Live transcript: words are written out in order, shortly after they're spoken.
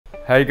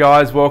Hey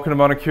guys, welcome to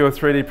Monocore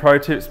 3D Pro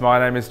Tips. My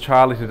name is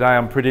Charlie. Today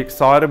I'm pretty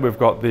excited. We've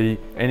got the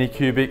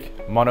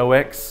Anycubic Mono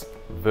X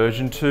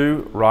version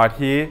 2 right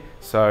here.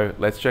 So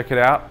let's check it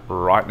out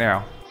right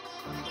now.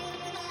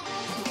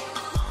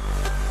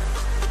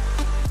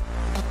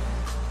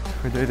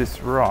 If we do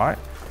this right,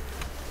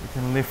 we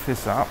can lift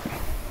this up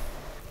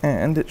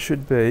and it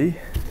should be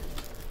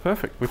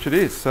perfect, which it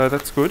is, so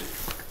that's good.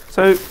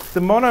 So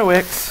the Mono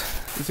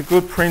X is a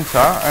good printer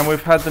and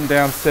we've had them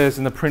downstairs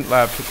in the print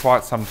lab for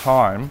quite some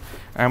time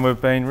and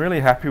we've been really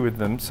happy with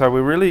them. So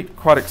we're really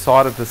quite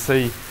excited to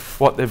see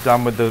what they've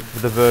done with the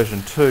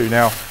version 2.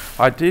 Now,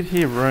 I did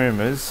hear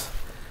rumours,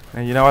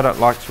 and you know I don't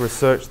like to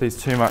research these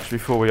too much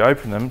before we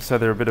open them, so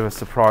they're a bit of a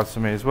surprise for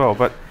me as well,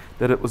 but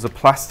that it was a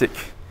plastic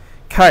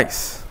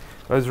case.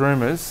 Those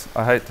rumours,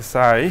 I hate to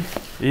say,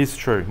 is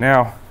true.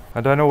 Now,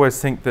 I don't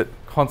always think that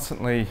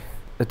constantly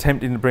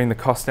attempting to bring the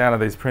cost down of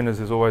these printers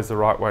is always the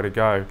right way to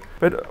go.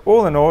 But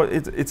all in all,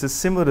 it's a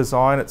similar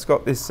design. It's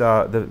got this,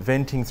 the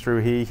venting through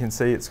here, you can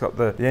see it's got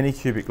the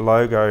Anycubic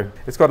logo.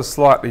 It's got a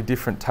slightly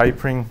different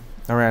tapering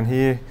around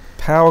here.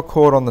 Power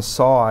cord on the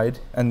side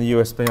and the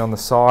USB on the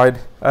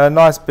side. A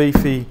nice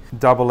beefy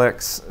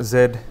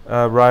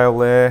XXZ rail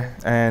there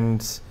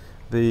and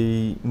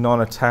the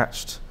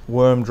non-attached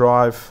worm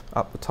drive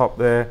up the top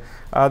there.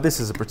 This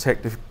is a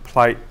protective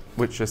plate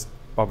which just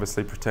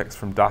obviously protects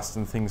from dust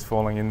and things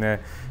falling in there.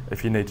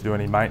 If you need to do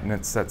any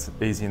maintenance, that's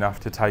easy enough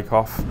to take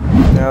off.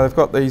 Now they've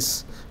got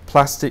these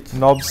plastic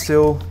knobs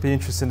still. Be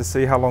interesting to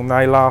see how long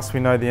they last. We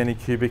know the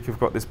Anycubic have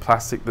got this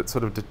plastic that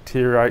sort of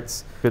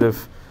deteriorates. Bit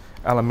of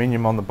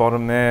aluminium on the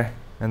bottom there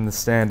and the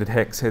standard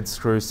hex head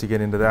screws to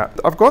get into that.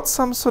 I've got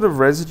some sort of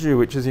residue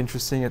which is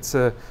interesting. It's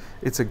a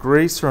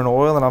grease or an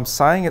oil, and I'm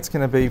saying it's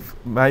going to be,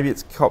 maybe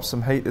it's copped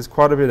some heat. There's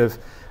quite a bit of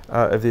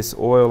this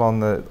oil on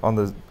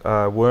the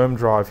worm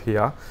drive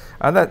here,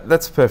 and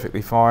that's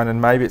perfectly fine,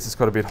 and maybe it's just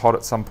got a bit hot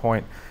at some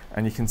point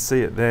and you can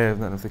see it there. I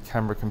don't know if the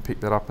camera can pick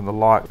that up in the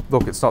light.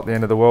 Look, it's not the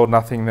end of the world,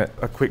 nothing that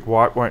a quick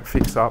wipe won't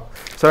fix up.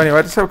 So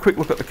anyway, just have a quick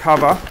look at the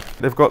cover.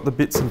 They've got the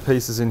bits and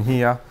pieces in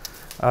here.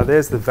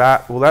 There's the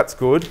vat. Well, that's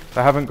good.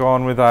 They haven't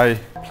gone with a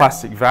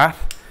plastic vat.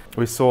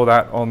 We saw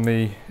that on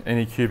the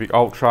Anycubic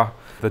Ultra.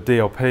 The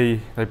DLP,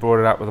 they brought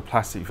it out with a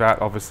plastic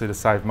vat, obviously to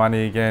save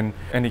money again.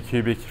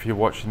 Anycubic, if you're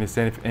watching this,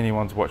 and if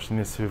anyone's watching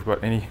this who've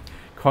got any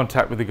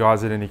contact with the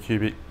guys at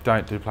Anycubic,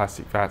 don't do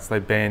plastic vats, they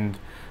bend.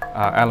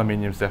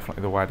 Aluminium's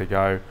definitely the way to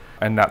go,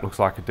 and that looks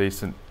like a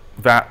decent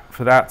vat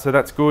for that, so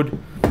that's good.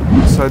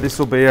 So this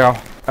will be our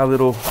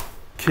little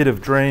kit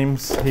of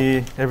dreams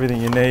here,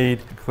 everything you need,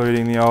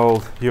 including the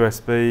old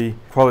USB,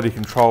 quality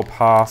control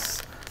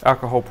pass,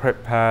 alcohol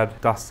prep pad,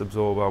 dust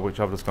absorber, which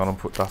I've just gone and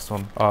put dust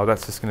on. Oh,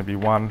 that's just going to be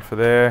one for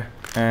there.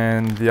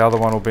 And the other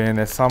one will be in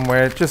there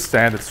somewhere. Just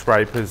standard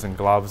scrapers and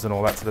gloves and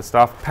all that sort of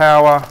stuff.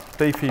 Power,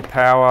 beefy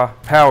power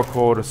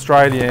cord,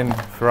 Australian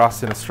for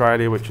us in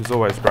Australia, which is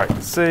always great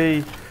to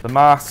see. The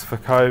masks for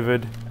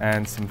COVID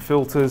and some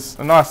filters.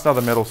 A nice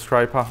another metal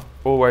scraper,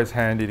 always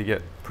handy to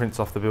get prints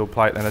off the build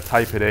plate, and a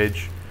tapered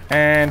edge.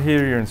 And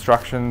here are your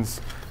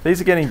instructions. These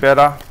are getting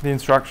better, the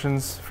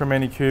instructions from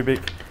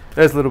Anycubic.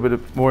 There's a little bit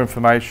of more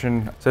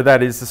information. So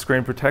that is the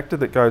screen protector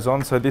that goes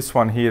on. So this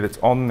one here that's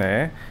on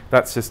there,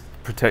 that's just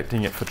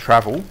protecting it for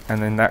travel.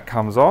 And then that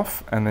comes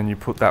off and then you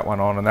put that one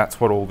on, and that's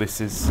what all this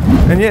is.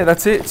 And yeah,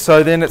 that's it.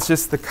 So then it's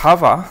just the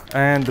cover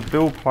and the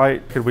build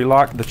plate. We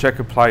like the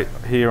checker plate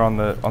here on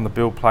the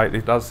build plate.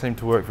 It does seem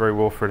to work very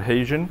well for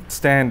adhesion.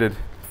 Standard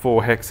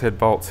 4 hex head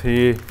bolts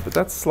here, but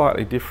that's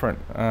slightly different.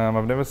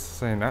 I've never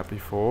seen that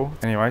before.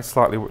 Anyway,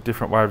 slightly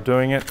different way of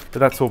doing it, but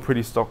that's all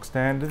pretty stock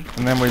standard.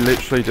 And then we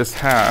literally just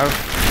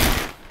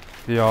have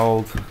the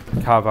old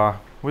cover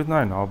with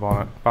no knob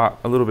on it, but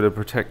a little bit of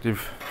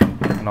protective,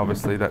 and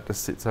obviously that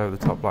just sits over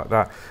the top like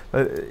that.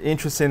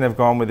 Interesting, they've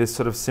gone with this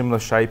sort of similar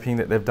shaping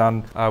that they've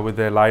done with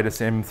their latest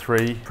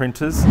M3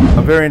 printers.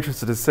 I'm very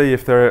interested to see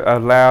if they're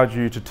allowed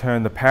you to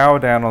turn the power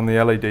down on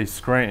the LED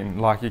screen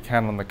like you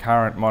can on the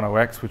current Mono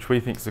X, which we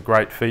think is a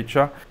great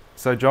feature.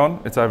 So John,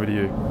 it's over to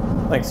you.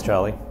 Thanks,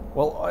 Charlie.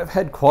 Well, I've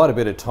had quite a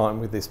bit of time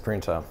with this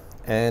printer,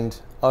 and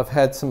I've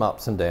had some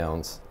ups and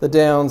downs. The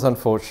downs,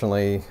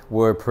 unfortunately,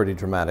 were pretty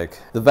dramatic.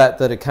 The vat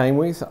that it came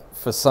with,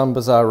 for some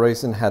bizarre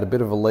reason, had a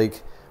bit of a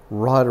leak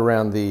right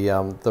around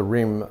the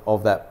rim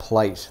of that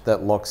plate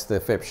that locks the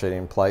FEP sheet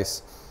in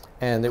place.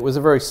 And it was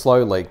a very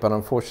slow leak, but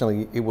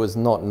unfortunately it was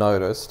not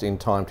noticed in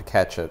time to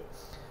catch it.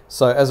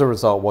 So as a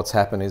result, what's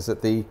happened is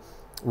that the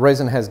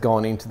resin has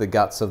gone into the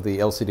guts of the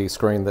LCD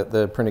screen that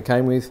the printer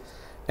came with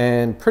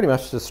and pretty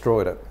much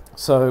destroyed it.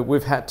 So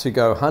we've had to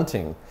go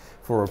hunting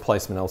for a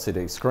replacement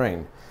LCD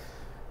screen.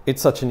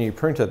 It's such a new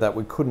printer that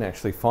we couldn't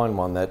actually find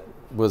one that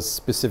was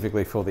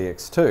specifically for the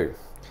X2.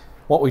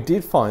 What we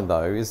did find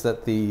though is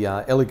that the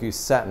Elegoo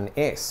Saturn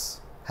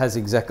S has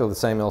exactly the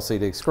same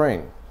LCD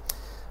screen.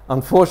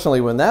 Unfortunately,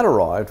 when that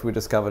arrived, we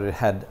discovered it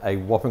had a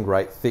whopping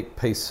great thick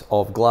piece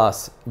of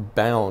glass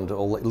bound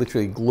or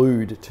literally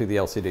glued to the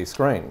LCD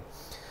screen.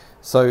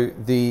 So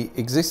the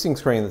existing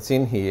screen that's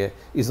in here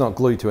is not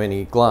glued to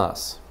any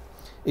glass.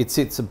 It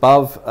sits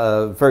above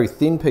a very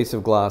thin piece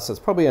of glass that's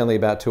probably only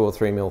about 2 or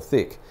 3 mil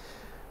thick.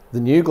 The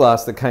new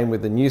glass that came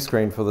with the new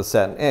screen for the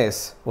Saturn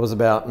S was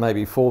about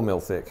maybe 4 mil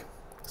thick.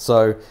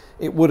 So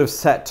it would have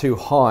sat too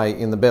high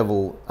in the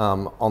bevel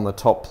on the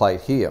top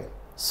plate here.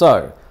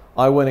 So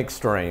I went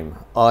extreme.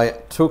 I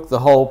took the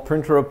whole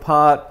printer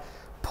apart,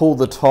 pulled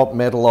the top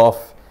metal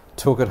off,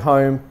 took it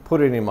home,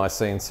 put it in my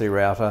CNC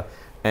router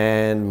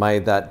and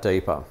made that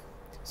deeper.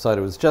 So it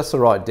was just the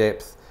right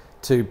depth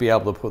to be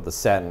able to put the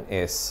Saturn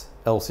S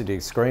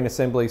LCD screen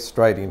assembly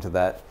straight into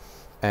that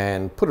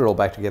and put it all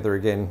back together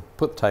again,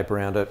 put the tape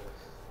around it,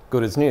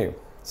 good as new.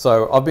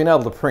 So I've been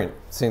able to print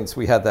since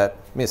we had that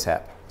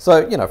mishap.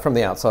 So, you know, from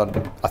the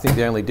outside, I think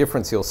the only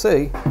difference you'll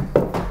see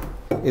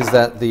is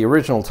that the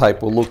original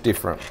tape will look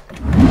different.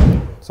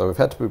 So we've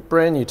had to put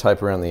brand new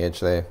tape around the edge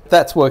there.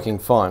 That's working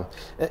fine.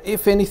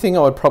 If anything,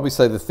 I would probably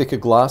say the thicker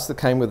glass that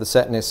came with the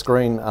Saturn S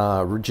screen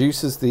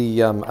reduces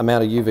the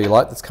amount of UV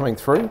light that's coming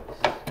through,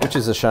 which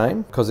is a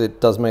shame because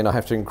it does mean I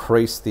have to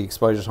increase the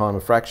exposure time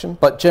a fraction.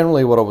 But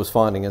generally what I was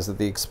finding is that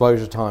the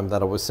exposure time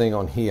that I was seeing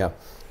on here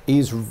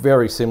is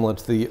very similar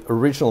to the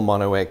original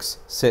Mono X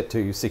set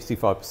to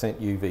 65%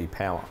 UV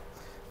power,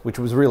 which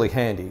was really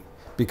handy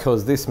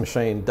because this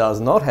machine does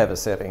not have a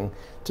setting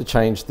to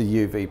change the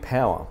UV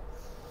power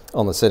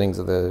on the settings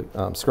of the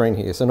screen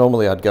here. So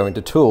normally I'd go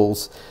into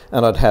tools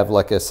and I'd have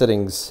like a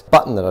settings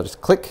button that I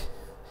just click,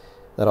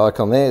 that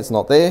icon there, it's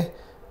not there,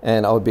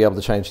 and I would be able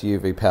to change the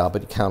UV power,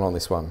 but you can't on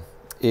this one.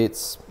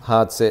 It's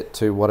hard set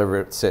to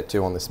whatever it's set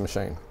to on this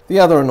machine. The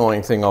other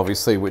annoying thing,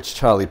 obviously, which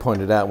Charlie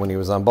pointed out when he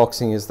was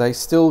unboxing, is they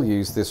still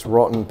use this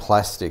rotten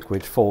plastic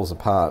which falls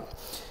apart.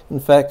 In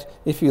fact,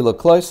 if you look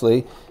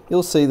closely,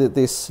 you'll see that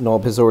this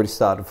knob has already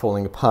started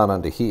falling apart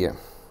under here.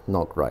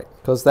 Not great,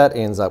 because that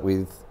ends up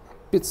with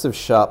bits of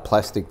sharp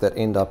plastic that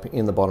end up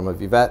in the bottom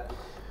of your vat,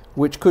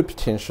 which could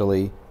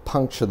potentially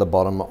puncture the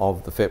bottom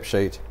of the FEP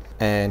sheet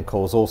and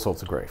cause all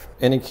sorts of grief.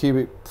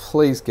 Anycubic,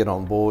 please get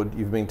on board.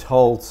 You've been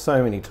told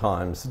so many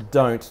times,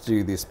 don't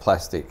do this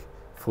plastic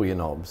for your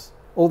knobs.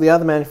 All the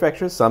other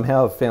manufacturers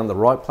somehow have found the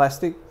right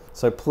plastic,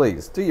 so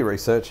please do your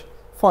research,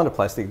 find a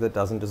plastic that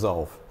doesn't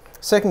dissolve.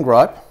 Second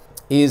gripe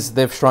is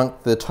they've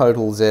shrunk the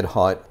total Z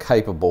height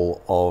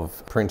capable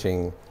of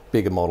printing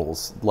bigger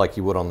models like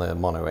you would on the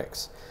Mono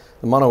X.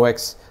 The Mono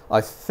X, I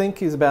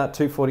think, is about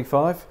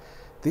 245.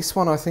 This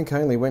one, I think,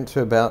 only went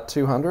to about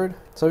 200.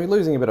 So you're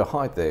losing a bit of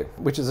height there,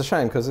 which is a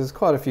shame because there's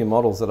quite a few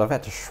models that I've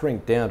had to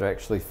shrink down to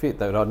actually fit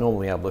that I'd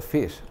normally able to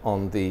fit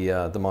on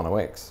the Mono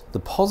X.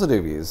 The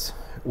positive is,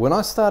 when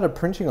I started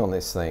printing on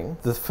this thing,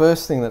 the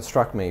first thing that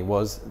struck me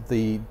was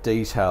the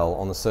detail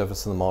on the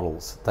surface of the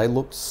models. They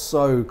looked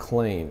so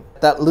clean.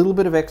 That little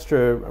bit of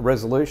extra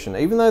resolution,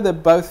 even though they're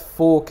both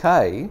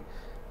 4K,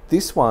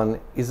 this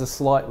one is a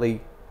slightly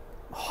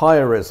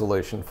higher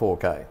resolution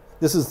 4K.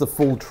 This is the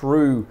full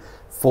true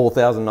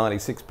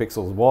 4096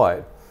 pixels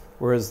wide,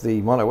 whereas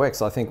the Mono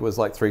X I think was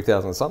like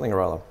 3000 something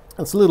or other.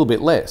 It's a little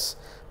bit less,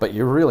 but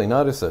you really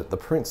notice it. The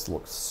prints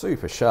look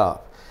super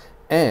sharp,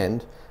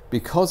 and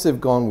because they've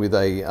gone with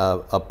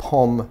a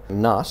POM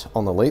nut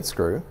on the lead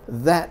screw,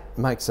 that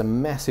makes a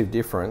massive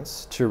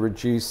difference to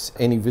reduce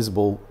any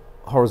visible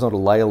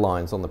horizontal layer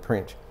lines on the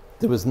print.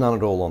 There was none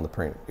at all on the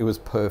print. It was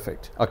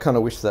perfect. I kind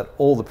of wish that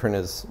all the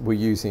printers were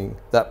using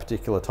that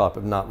particular type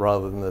of nut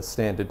rather than the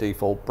standard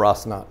default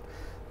brass nut.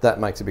 That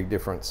makes a big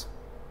difference.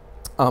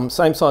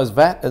 Same size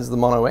vat as the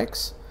Mono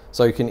X,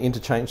 so you can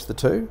interchange the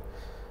two.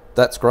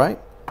 That's great.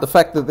 The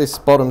fact that this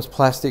bottom's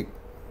plastic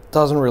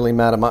doesn't really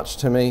matter much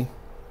to me.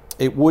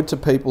 It would to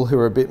people who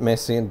are a bit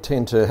messy and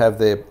tend to have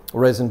their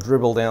resin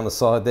dribble down the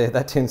side there.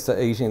 That tends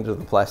to eat into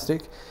the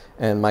plastic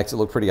and makes it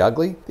look pretty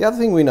ugly. The other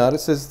thing we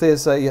notice is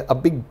there's a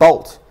big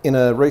bolt in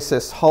a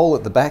recessed hole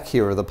at the back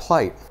here of the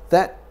plate.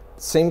 That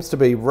seems to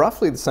be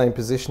roughly the same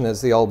position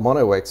as the old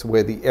Mono X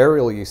where the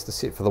aerial used to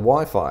sit for the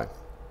Wi-Fi.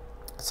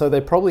 So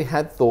they probably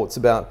had thoughts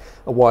about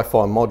a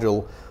Wi-Fi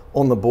module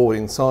on the board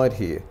inside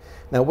here.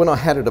 Now when I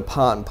had it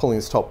apart and pulling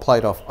this top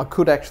plate off, I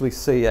could actually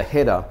see a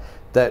header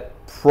that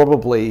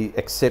probably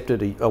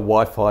accepted a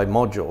Wi-Fi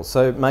module.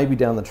 So maybe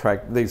down the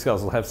track these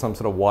guys will have some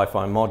sort of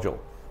Wi-Fi module.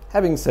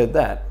 Having said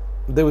that,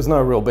 there was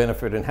no real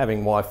benefit in having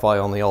Wi-Fi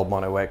on the old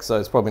Mono X, so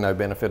there's probably no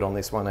benefit on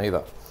this one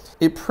either.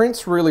 It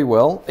prints really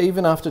well,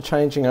 even after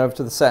changing over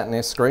to the Saturn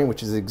S screen,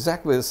 which is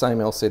exactly the same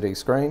LCD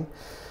screen.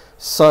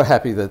 So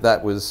happy that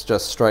that was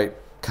just straight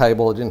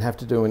cable. I didn't have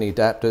to do any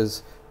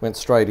adapters, went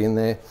straight in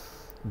there.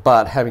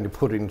 But having to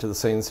put it into the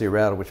CNC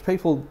router, which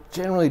people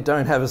generally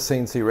don't have a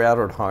CNC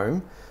router at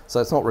home,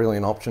 so it's not really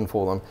an option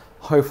for them.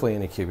 Hopefully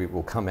Anycubic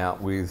will come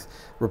out with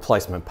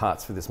replacement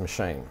parts for this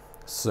machine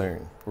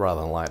soon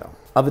rather than later.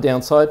 Other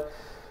downside,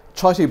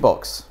 Chai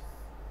box,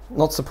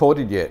 not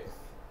supported yet.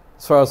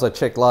 As far as I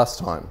checked last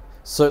time,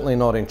 certainly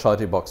not in Chai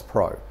Box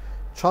Pro.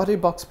 Chai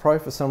Box Pro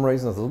for some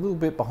reason is a little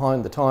bit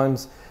behind the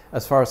times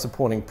as far as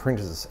supporting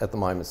printers at the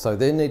moment. So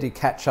they need to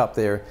catch up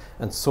there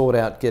and sort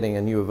out getting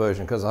a newer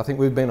version, because I think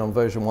we've been on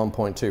version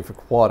 1.2 for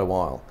quite a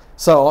while.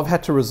 So I've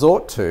had to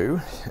resort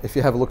to, if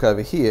you have a look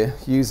over here,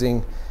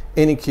 using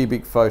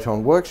Anycubic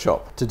Photon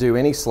Workshop to do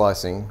any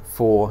slicing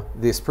for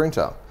this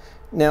printer.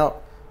 Now,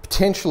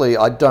 potentially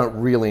I don't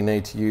really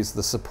need to use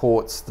the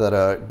supports that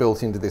are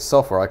built into this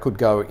software. I could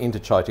go into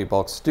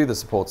ChiTubeBox, do the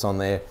supports on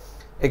there,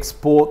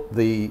 export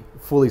the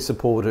fully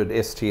supported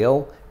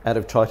STL out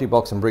of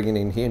ChiTubeBox and bring it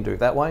in here and do it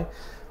that way.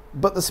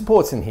 But the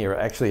supports in here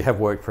actually have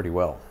worked pretty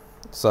well.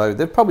 So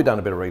they've probably done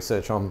a bit of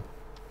research on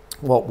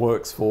what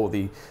works for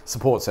the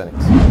support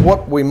settings.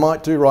 What we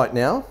might do right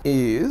now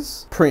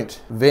is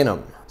print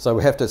Venom. So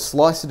we have to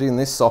slice it in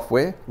this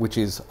software, which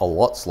is a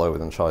lot slower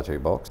than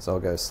ChiTubeBox. So I'll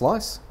go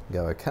slice,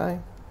 go OK,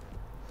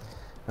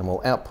 and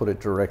we'll output it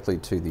directly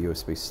to the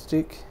USB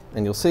stick.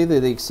 And you'll see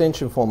that the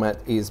extension format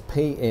is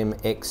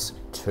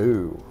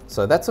PMX2.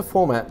 So that's a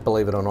format,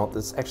 believe it or not,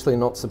 that's actually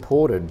not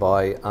supported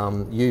by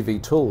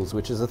UV Tools,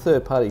 which is a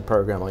third-party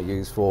program I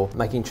use for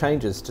making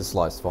changes to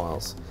sliced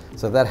files.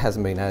 So that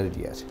hasn't been added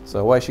yet. So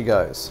away she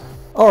goes.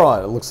 All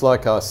right, it looks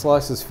like our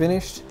slice is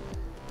finished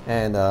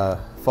and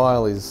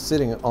file is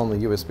sitting on the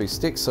USB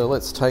stick. So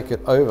let's take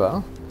it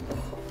over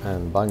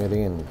and bung it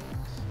in.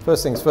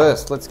 First things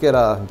first, let's get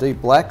a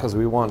deep black because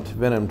we want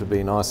Venom to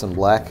be nice and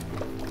black.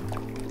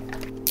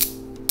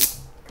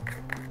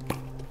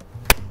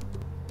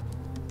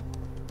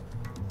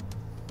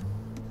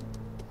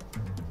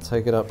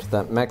 Take it up to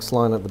that max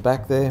line at the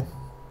back there.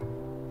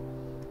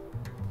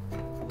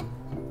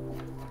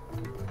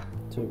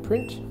 To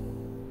print.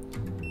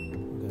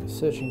 Go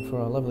searching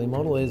for our lovely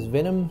model. There's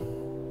Venom.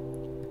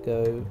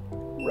 Go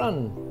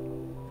run.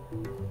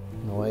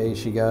 And away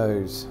she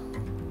goes.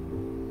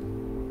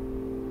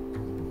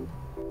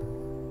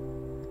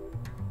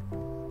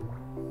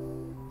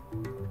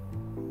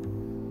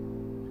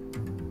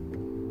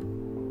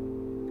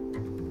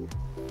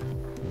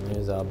 And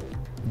there's our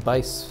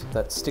base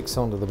that sticks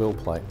onto the build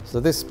plate. So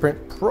this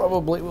print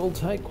probably will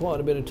take quite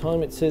a bit of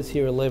time. It says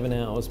here 11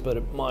 hours, but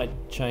it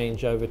might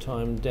change over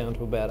time down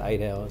to about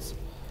 8 hours.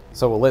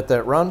 So we'll let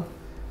that run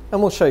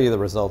and we'll show you the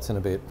results in a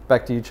bit.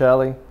 Back to you,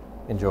 Charlie.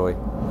 Enjoy.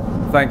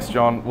 Thanks,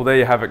 John. Well, there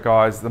you have it,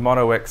 guys. The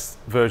Mono X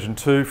version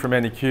 2 from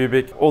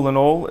Anycubic. All in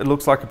all, it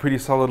looks like a pretty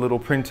solid little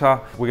printer.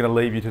 We're going to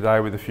leave you today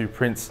with a few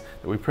prints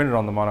that we printed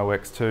on the Mono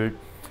X2.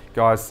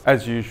 Guys,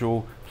 as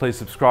usual, please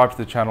subscribe to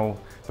the channel,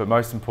 but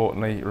most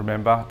importantly,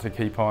 remember to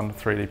keep on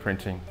 3D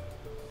printing.